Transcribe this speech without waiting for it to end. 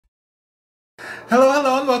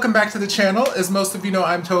Hello, and welcome back to the channel. As most of you know,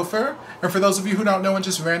 I'm Topher. And for those of you who don't know and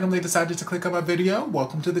just randomly decided to click on my video,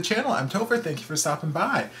 welcome to the channel. I'm Topher. Thank you for stopping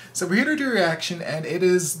by. So we're here to do a reaction, and it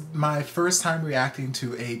is my first time reacting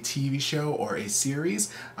to a TV show or a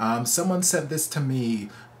series. Someone sent this to me,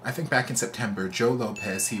 I think back in September. Joe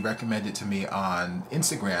Lopez, he recommended to me on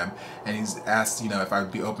Instagram, and he's asked, if I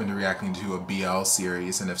would be open to reacting to a BL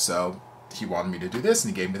series, and if so, he wanted me to do this,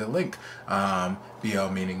 and he gave me the link. BL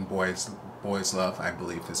meaning boys love, I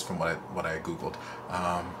believe, is from what I googled.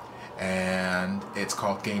 And it's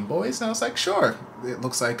called Gameboys, and I was like, sure. It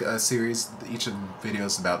looks like a series. Each of the videos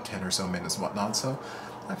is about 10 or so minutes and whatnot, so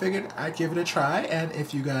I figured I'd give it a try, and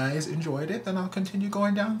if you guys enjoyed it, then I'll continue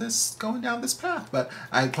going down this path. But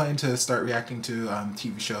I plan to start reacting to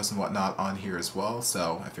TV shows and whatnot on here as well,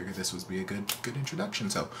 so I figured this would be a good introduction.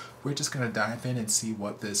 So we're just gonna dive in and see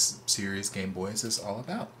what this series Gameboys is all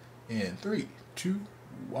about. In 3, 2,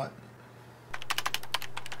 1.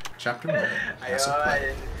 Chapter 1.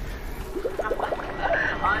 Ayun.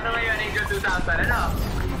 Ano ngayon, Angel 2000, ano?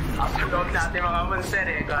 After loob natin mga monster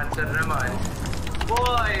cancer naman.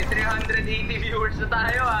 Boy, 380 viewers na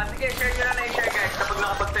tayo ah. Sige, share nyo na i-share guys. Kapag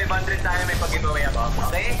nakapag 500 tayo, may pag-giveaway ako.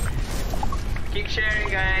 Okay? Keep sharing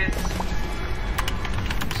guys.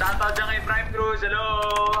 Shoutout dyan kay Prime Cruz. Hello!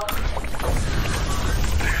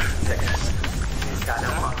 Teka. Kala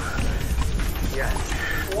mo. Yan.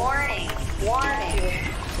 Warning! Warning!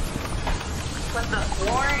 What the?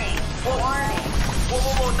 Warning! Warning!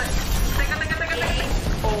 Whoa. Teka. Game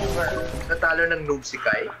over. Natalo ng noob si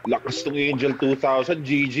Kai. Lakas tong Angel 2000,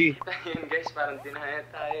 GG. Ayun guys, parang dinaya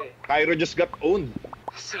tayo eh. Cairo just got owned.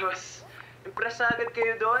 Sus, impress agad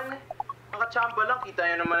kayo doon. Nakachamba lang, kita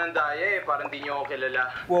nyo naman ang daya eh. Parang di nyo ako kilala.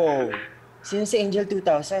 Wow. Sino si Angel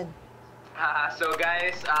 2000? So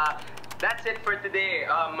guys, that's it for today.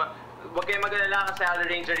 Huwag kayong mag-alala kasi I'll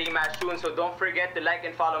arrange a rematch soon. So don't forget to like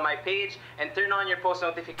and follow my page and turn on your post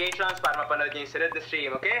notifications para mapanood nyo yung sunod na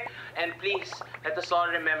stream, okay? And please, let us all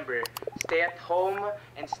remember, stay at home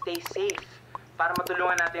and stay safe para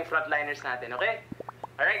matulungan natin yung frontliners natin, okay?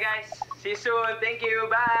 Alright guys, see you soon. Thank you.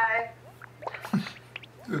 Bye!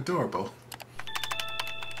 Adorable.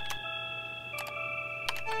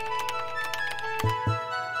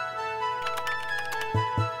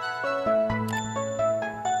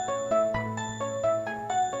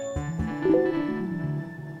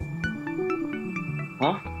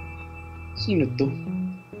 Huh? Sino to?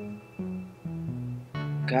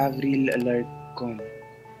 Gabriel Alarcon.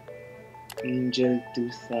 Angel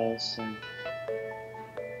 2000.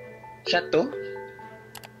 Siya to?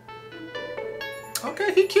 Okay,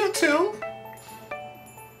 he cute too.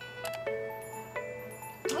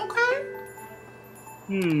 Okay.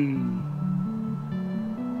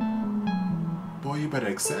 Boy, you better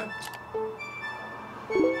accept.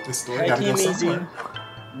 This story gotta go somewhere.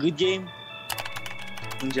 Good game.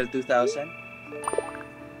 Angel 2000.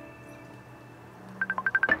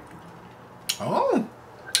 Oh,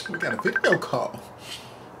 we got a video call.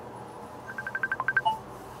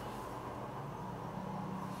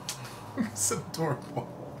 So adorable.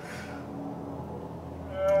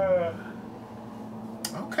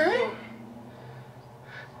 Okay.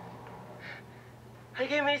 Hi,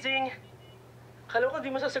 kay Amazing. Kala ko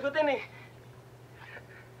di mo sasagutin eh.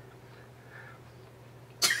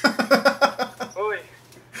 Uy,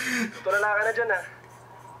 tulala ka na dyan ah.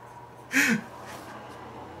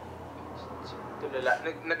 Tulala.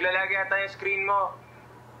 Naglalagay ata yung screen mo.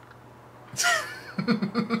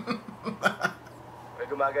 May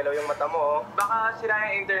gumagalaw yung mata mo oh. Baka sira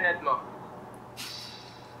yung internet mo.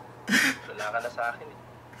 Wala ka na sa akin eh.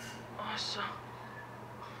 Asa?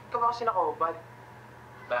 Ikaw ba kasi nakahubad?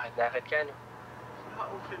 Bakit? Nakit ka no?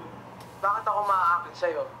 Bakit ako maaakit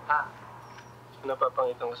sa'yo, ha?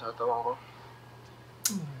 Napapangitan ko sa katawan ko.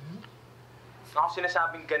 Ako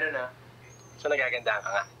sinasabing ganun ha. So nagagandahan ka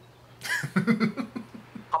nga?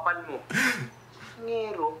 Kapal mo.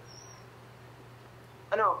 Ngero.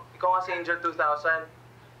 Ano? Ikaw nga si Angel 2000?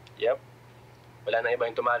 Yep. Wala na iba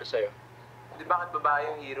yung tumalo sa'yo. Di bakit babae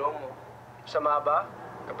yung hero mo? Sama ba?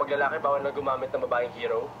 Kapag lalaki, bawal na gumamit ng babaeng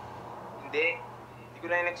hero? Hindi. Hindi ko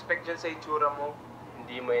na in-expect dyan sa itsura mo.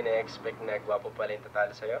 Hindi mo in-expect na gwapo pala yung tatalo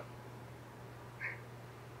sa'yo?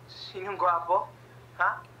 Sinong gwapo?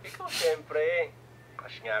 Ha? Ikaw siyempre.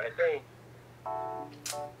 Crush nga kita eh.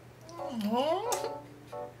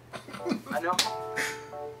 Ano?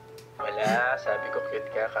 Wala. Sabi ko cute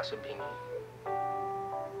ka, kaso bingi.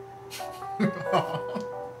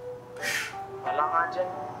 Wala nga dyan.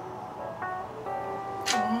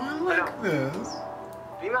 Oh, I like this.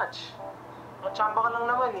 Rematch. Nakachamba ka lang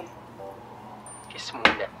naman eh. Kiss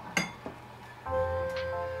muna.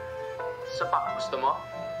 Isa pa, gusto mo?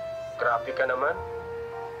 Grabe ka naman.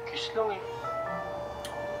 Kiss lang eh.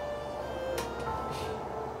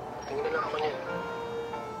 Tingin na lang ako niya.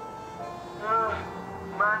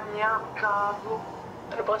 Manyak, gago.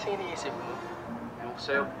 Ano ba kasi iniisip mo? Ewan ko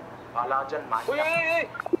sa'yo. Bahala ka dyan, manyak. Uy!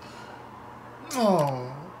 Oh.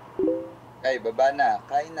 Ay, baba na.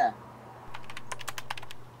 Kain na.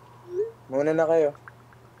 Muna na kayo.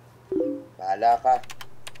 Bahala ka.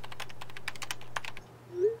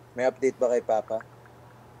 May update ba kay Papa?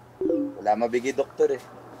 Wala mabigi doktor eh.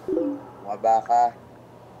 Bumaba ka.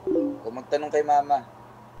 Kung magtanong kay Mama.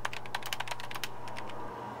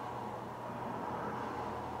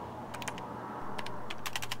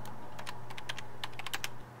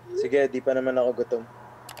 Sige, di pa naman ako gutom.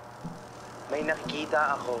 May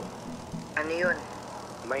nakikita ako. Ano yun?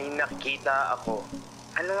 May nakikita ako.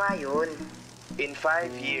 Ano nga yun? In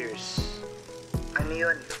 5 years, Ano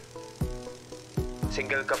yun?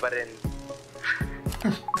 single ka pa rin.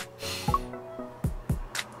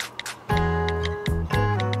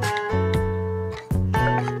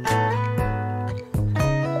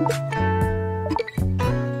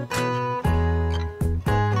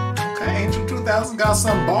 Okay, Angel 2000 got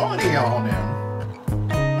some body on him.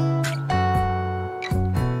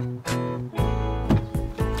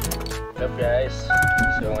 What's up guys?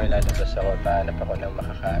 So ngayon lalabas ako, pahanap ako ng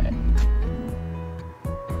makakain.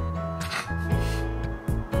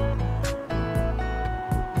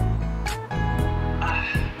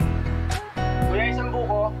 Kuya, isang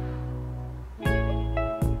buko.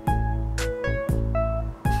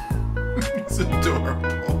 It's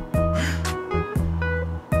adorable.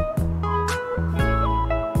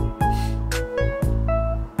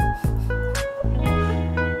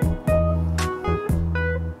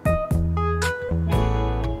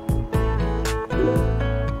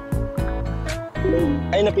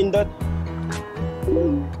 Ay, napindot.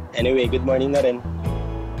 Anyway, good morning na rin.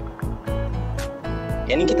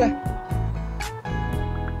 Kainin kita.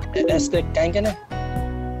 Esther, kain ka na.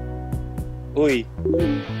 Uy.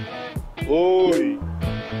 Uy.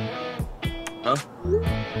 Huh?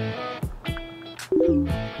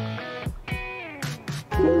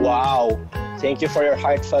 Wow. Thank you for your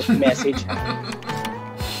heartfelt message.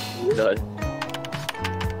 Lol.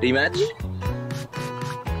 Rematch?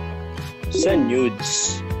 Sa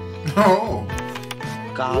nudes. Oh.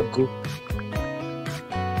 Gago.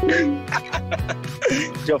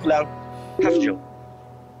 Joke lang. Half joke.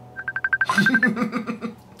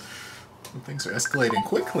 Things are escalating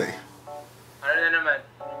quickly. Ano na naman?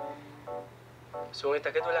 Sungit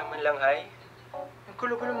agad, wala man lang hi. Ang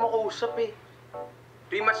gulo-gulo mo kausap eh.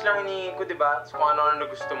 Rematch lang hinihingi ko, diba? So kung ano-ano na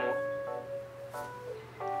gusto mo.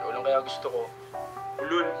 Ikaw lang kaya gusto ko.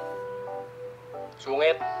 Ulul.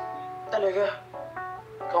 Sungit. Talaga.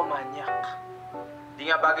 Ikaw manyak. Di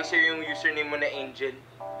nga bagay sa'yo yung username mo na Angel.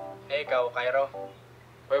 Eh, ikaw, Cairo.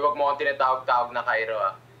 Hoy, wag mo akong tinatawag-tawag na Cairo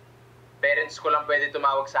ah. Parents ko lang pwede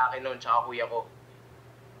tumawag sa akin noon, tsaka kuya ko.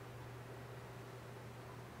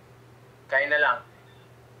 Kain na lang.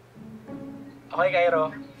 Okay,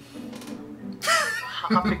 Cairo.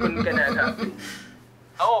 Kakapikon ka na, Gabi.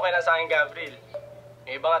 Ako, okay lang sa akin, Gabriel.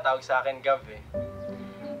 Yung iba nga tawag sa akin, Gav eh.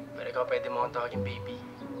 Pero ikaw pwede mo akong tawagin, baby.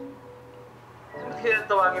 Ba't kita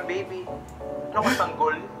tawagin, baby? Ano ka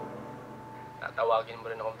sanggol? Tatawagin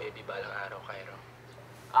mo rin akong baby balang araw, Cairo.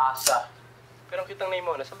 Asa. Pero ang cute ng name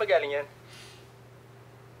mo, nasaan ba galing yan?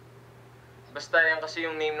 Basta yan kasi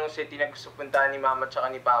yung name ng city na gusto puntahan ni Mama tsaka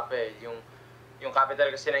ni Papa eh. Yung capital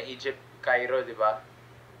kasi ng Egypt, Cairo, di ba?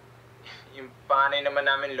 Yung panganay naman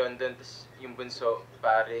namin, London, tapos yung bunso,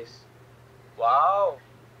 Paris. Wow!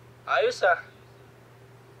 Ayos ah.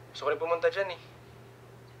 Gusto ko rin pumunta dyan eh.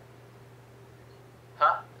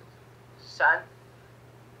 Ha? Saan?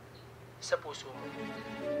 Sa puso mo.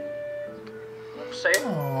 Ano sa'yo?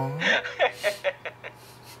 Oh.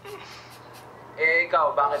 Eh,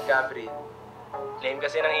 ikaw, bakit Gabriel? Name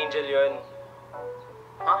kasi ng Angel yon.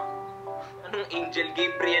 Ha? Anong Angel?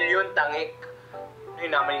 Gabriel yun, tangik. Ano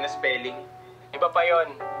yung naman yung spelling? Iba pa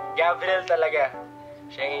yon. Gabriel talaga.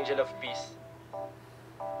 Siya yung Angel of Peace.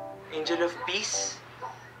 Angel of Peace?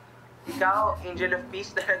 Ikaw, Angel of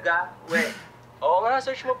Peace talaga? We. Oo nga,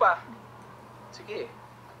 search mo pa. Sige.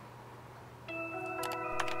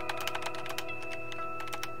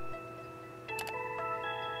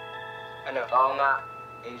 Ano? Oo nga,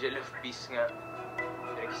 Angel of Peace nga.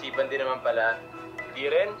 Pinag-isipan din naman pala. Di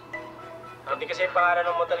rin. Hindi kasi yung pangalan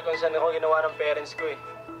ng motel kung saan ako ginawa ng parents ko eh.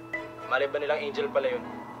 Mali ba nilang Angel pala yun?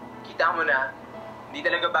 Kita mo na, hindi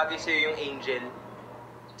talaga bagay sa'yo yung Angel.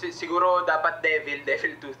 Siguro dapat Devil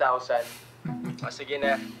 2000. O sige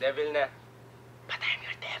na, devil na. But I'm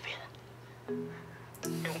your devil.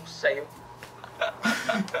 Yung sa'yo.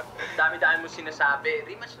 Dami-dami mo sinasabi.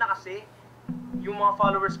 Rematch na kasi. Yung mga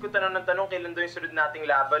followers ko tanong ng tanong kailan daw yung sunod nating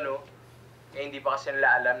laban, no? Eh, hindi pa kasi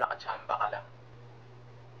nila alam, nakachamba ka lang.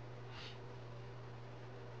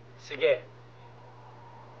 Sige.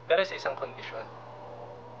 Pero sa isang kondisyon.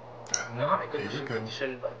 May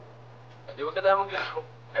condition ba? Di ba ka tayo maglaro?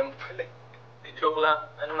 Ayaw mo pala. Joke lang.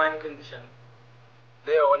 Ano nga yung kondisyon?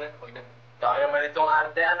 Hindi, ako na. Huwag na. Dami naman itong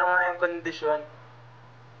arte. Ano nga yung kondisyon?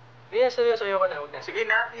 Hindi, seryoso. Ayoko na. Huwag na. Sige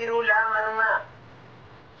na, biro lang. Ano nga?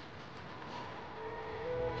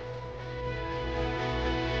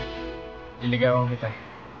 Liligawan kita.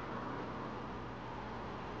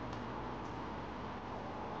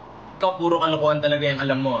 Ikaw, puro kalokohan talaga yung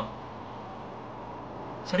alam mo.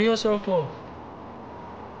 Seryoso po.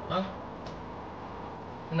 Ha?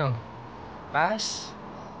 Ano? Pass?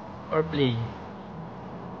 Or play?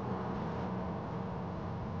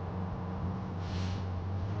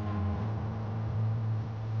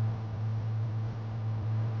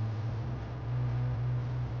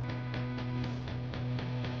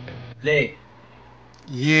 Play.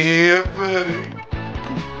 Yeah, buddy.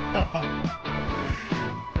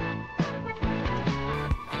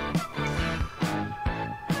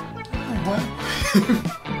 What?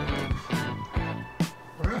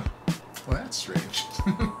 Well, that's strange.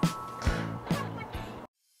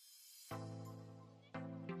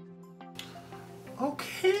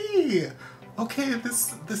 Okay. Okay,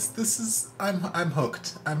 this is I'm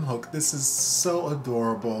hooked. I'm hooked. This is so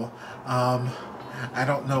adorable. I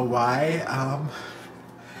don't know why.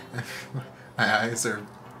 My eyes are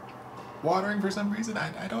watering for some reason.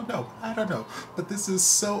 I don't know. I don't know. But this is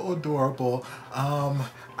so adorable.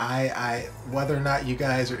 I whether or not you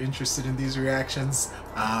guys are interested in these reactions,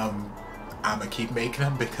 I'm gonna keep making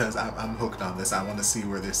them because I'm hooked on this. I want to see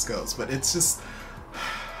where this goes. But it's just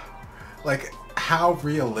like, how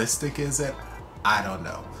realistic is it? I don't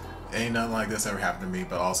know. Ain't nothing like this ever happened to me,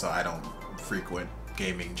 but also I don't frequent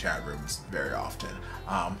gaming chat rooms very often.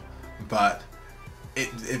 But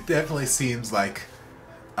it definitely seems like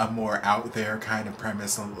a more out there kind of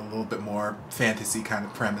premise, a little bit more fantasy kind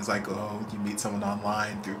of premise, like, oh, you meet someone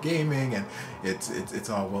online through gaming and it's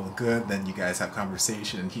all well and good, then you guys have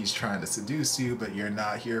conversation and he's trying to seduce you but you're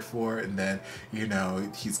not here for it, and then, you know,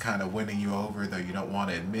 he's kind of winning you over though you don't want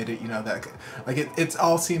to admit it, you know, that like it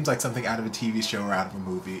all seems like something out of a TV show or out of a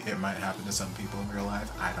movie. It might happen to some people in real life,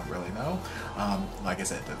 I don't really know. Like I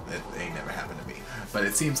said, it ain't never happened to me, but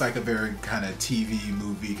it seems like a very kind of TV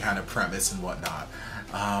movie kind of premise and whatnot.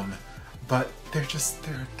 But they're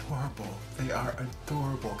adorable. They are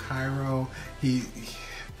adorable. Cairo,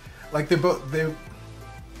 like the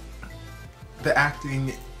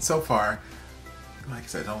acting so far, like I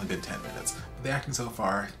said, it's only been 10 minutes. The acting so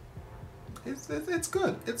far, it's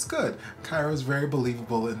good. It's good. Cairo's very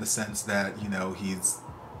believable in the sense that, you know, he's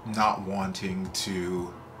not wanting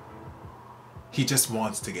to. He just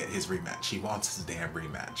wants to get his rematch. He wants his damn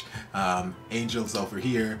rematch. Angel's over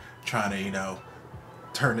here trying to, you know,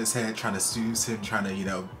 turn his head, trying to seduce him, trying to, you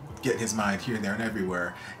know, get his mind here, there, and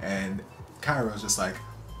everywhere. And Cairo's just like,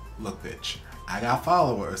 look, bitch, I got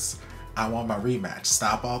followers. I want my rematch.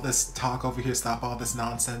 Stop all this talk over here. Stop all this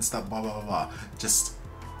nonsense. Stop blah, blah, blah, blah. Just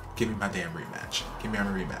give me my damn rematch. Give me my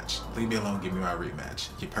rematch. Leave me alone. Give me my rematch.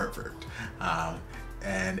 You pervert.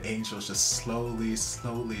 And Angel's just slowly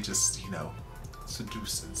just, you know,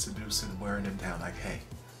 seducing, wearing him down like, hey,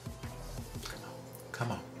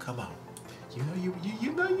 come on. You know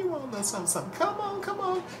you want to know something. Come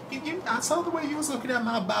on. I saw the way you was looking at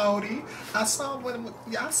my body. I saw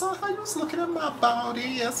how you was looking at my body.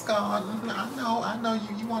 Yes, God. I know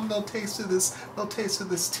you want a little taste of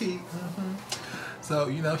this tea. So,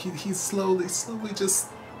 you know, he's slowly just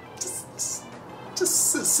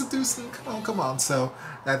seducing. Come on. So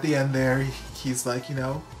at the end there, he's like, you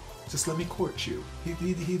know, just let me court you. He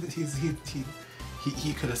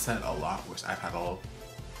could have said a lot worse. I've had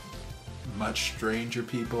much stranger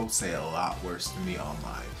people say a lot worse to me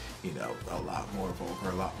online, you know, a lot more vulgar,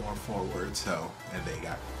 a lot more forward, so, and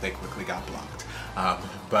they quickly got blocked.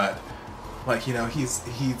 But like, you know,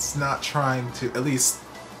 he's not trying to, at least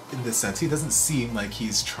in this sense, he doesn't seem like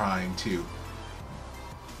he's trying to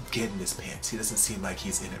get in his pants. He doesn't seem like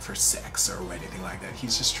he's in it for sex or anything like that.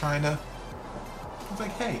 He's just trying to, he's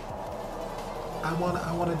like, hey, I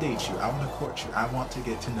wanna date you, I wanna court you, I want to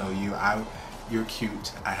get to know you, you're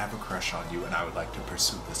cute, I have a crush on you, and I would like to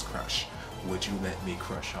pursue this crush. Would you let me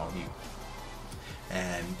crush on you?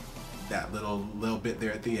 And that little bit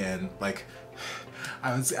there at the end, like,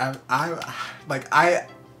 I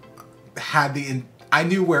had I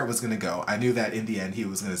knew where it was going to go. I knew that in the end he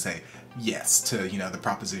was going to say yes to, you know, the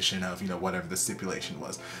proposition of, you know, whatever the stipulation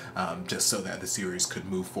was, just so that the series could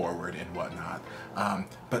move forward and whatnot.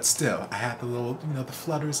 But still, I had the little, you know, the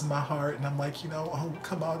flutters in my heart, and I'm like, you know, oh,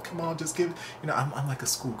 come on, just give, you know, I'm like a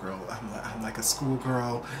schoolgirl. I'm like a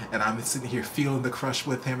schoolgirl, and I'm sitting here feeling the crush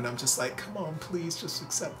with him, and I'm just like, come on, please, just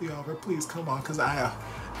accept the offer, please, come on, because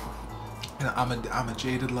you know, I'm a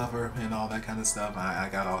jaded lover and all that kind of stuff. I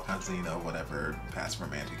got all kinds of, you know, whatever past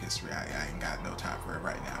romantic history. I ain't got no time for it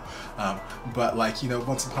right now. But like, you know,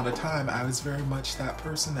 once upon a time, I was very much that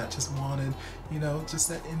person that just wanted, you know, just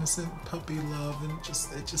that innocent puppy love, and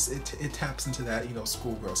it taps into that, you know,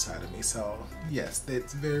 schoolgirl side of me. So yes,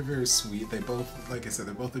 it's very, very sweet. They both, like I said,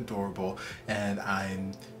 they're both adorable, and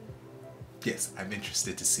I'm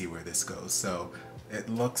interested to see where this goes. So it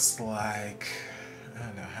looks like, I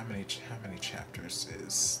don't know, how many chapters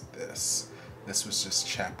is this? This was just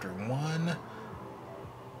chapter 1.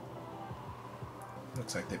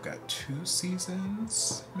 Looks like they've got 2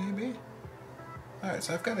 seasons, maybe? Alright,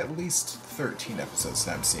 so I've got at least 13 episodes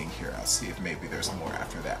that I'm seeing here. I'll see if maybe there's more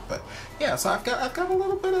after that. But yeah, so I've got a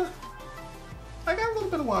little bit of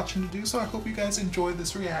watching to do, so I hope you guys enjoyed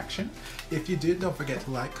this reaction. If you did, don't forget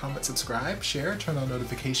to like, comment, subscribe, share, turn on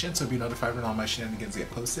notifications so you'll be notified when all my shenanigans get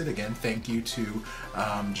posted. Again, thank you to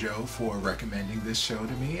Joe for recommending this show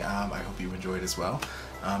to me. I hope you enjoyed as well.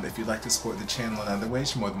 If you'd like to support the channel in other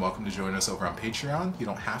ways, you're more than welcome to join us over on Patreon. You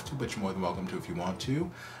don't have to, but you're more than welcome to if you want to.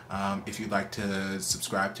 If you'd like to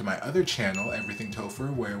subscribe to my other channel, Everything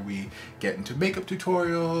Topher, where we get into makeup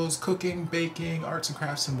tutorials, cooking, baking, arts and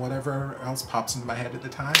crafts, and whatever else pops into my head at the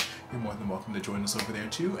time, you're more than welcome to join us over there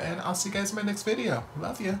too. And I'll see you guys in my next video.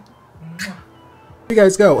 Love ya. Here you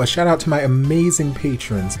guys go. A shout out to my amazing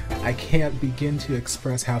patrons. I can't begin to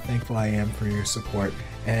express how thankful I am for your support.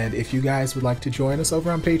 And if you guys would like to join us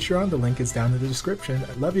over on Patreon, the link is down in the description.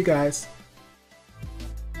 I love you guys.